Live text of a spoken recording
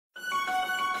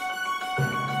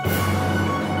Welcome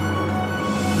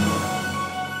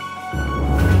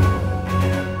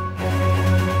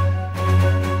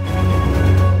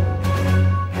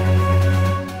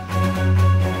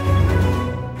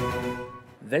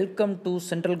to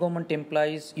Central Government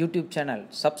Employees YouTube channel.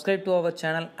 Subscribe to our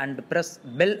channel and press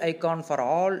bell icon for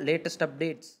all latest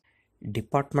updates.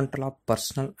 Departmental of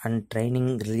Personnel and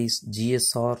Training released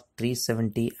GSR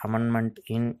 370 amendment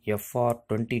in FR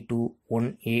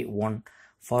 22-1A1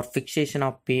 for fixation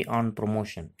of pay on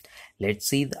promotion. Let's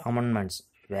see the amendments.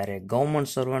 Where a government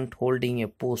servant holding a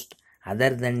post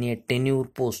other than a tenure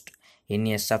post in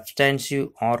a substantive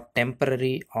or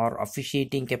temporary or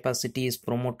officiating capacity is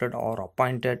promoted or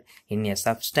appointed in a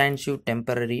substantive,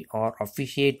 temporary or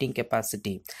officiating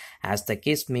capacity, as the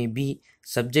case may be,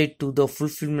 subject to the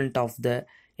fulfillment of the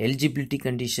eligibility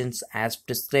conditions as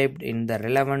prescribed in the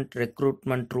relevant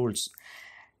recruitment rules,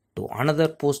 to another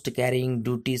post carrying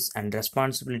duties and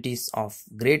responsibilities of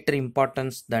greater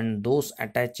importance than those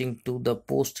attaching to the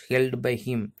post held by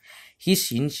him.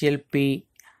 His initial pay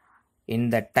in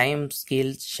the time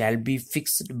scale shall be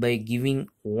fixed by giving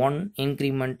one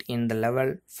increment in the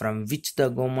level from which the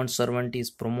government servant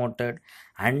is promoted,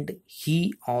 and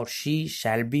he or she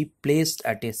shall be placed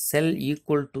at a cell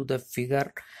equal to the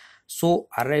figure so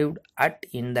arrived at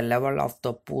in the level of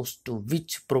the post to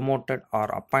which promoted or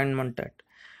appointed,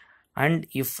 and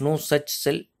if no such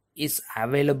cell is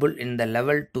available in the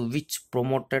level to which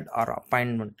promoted or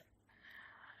appointed,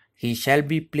 he shall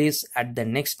be placed at the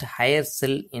next higher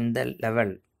cell in the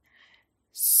level,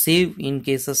 save in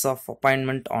cases of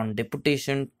appointment on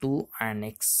deputation to an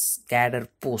ex-cadre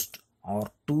post or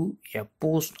to a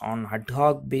post on ad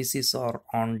hoc basis or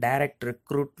on direct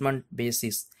recruitment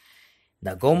basis.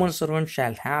 The government servant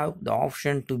shall have the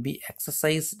option to be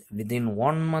exercised within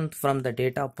 1 month from the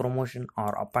date of promotion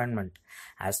or appointment,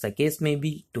 as the case may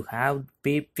be, to have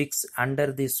pay fixed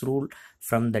under this rule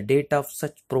from the date of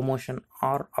such promotion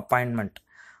or appointment,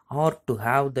 or to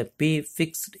have the pay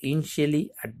fixed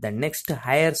initially at the next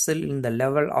higher cell in the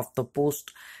level of the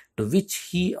post to which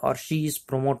he or she is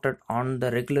promoted on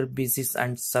the regular basis,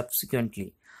 and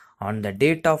subsequently on the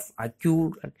date of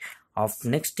accrual of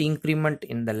next increment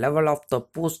in the level of the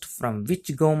post from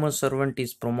which government servant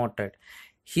is promoted,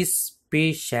 his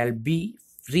pay shall be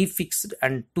refixed,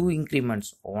 and 2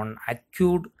 increments, one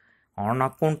accrued on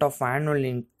account of annual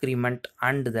increment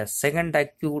and the second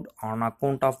accrued on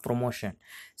account of promotion,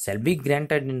 shall be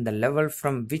granted in the level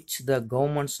from which the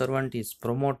government servant is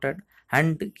promoted,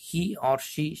 and he or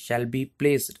she shall be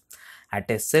placed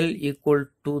at a cell equal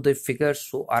to the figure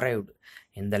so arrived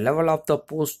in the level of the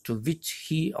post to which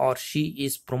he or she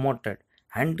is promoted,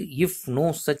 and if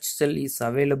no such cell is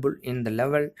available in the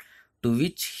level to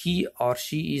which he or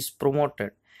she is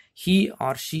promoted, he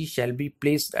or she shall be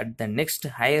placed at the next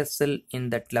higher cell in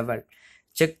that level.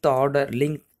 Check the order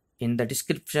link in the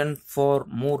description for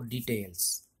more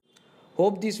details.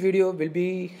 Hope this video will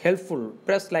be helpful.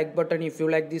 Press like button if you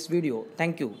like this video.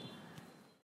 Thank you.